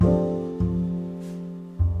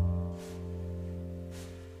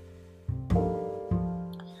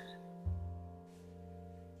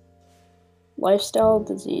Lifestyle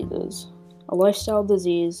diseases. A lifestyle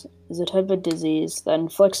disease is a type of disease that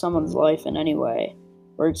inflicts someone's life in any way.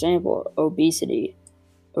 For example, obesity.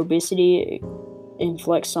 Obesity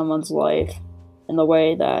inflicts someone's life in the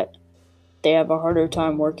way that they have a harder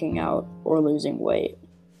time working out or losing weight.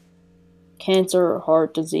 Cancer,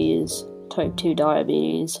 heart disease, type 2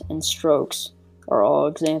 diabetes, and strokes are all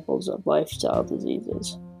examples of lifestyle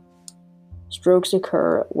diseases. Strokes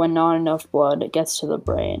occur when not enough blood gets to the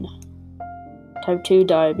brain. Type 2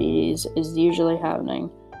 diabetes is usually happening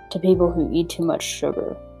to people who eat too much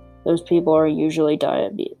sugar. Those people are usually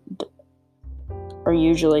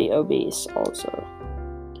obese also.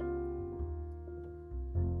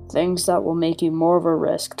 Things that will make you more of a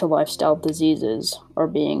risk to lifestyle diseases are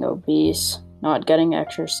being obese, not getting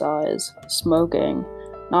exercise, smoking,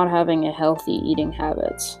 not having a healthy eating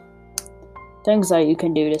habits. Things that you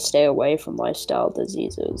can do to stay away from lifestyle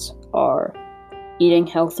diseases are eating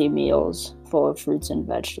healthy meals full of fruits and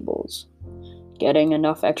vegetables, getting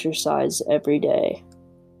enough exercise every day,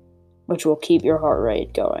 which will keep your heart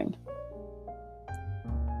rate going.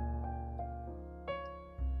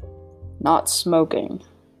 Not smoking.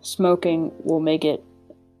 Smoking will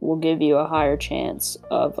give you a higher chance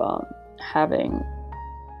of having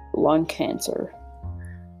lung cancer.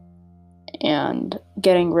 And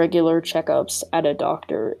getting regular checkups at a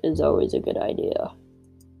doctor is always a good idea.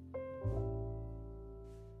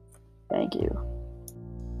 Thank you.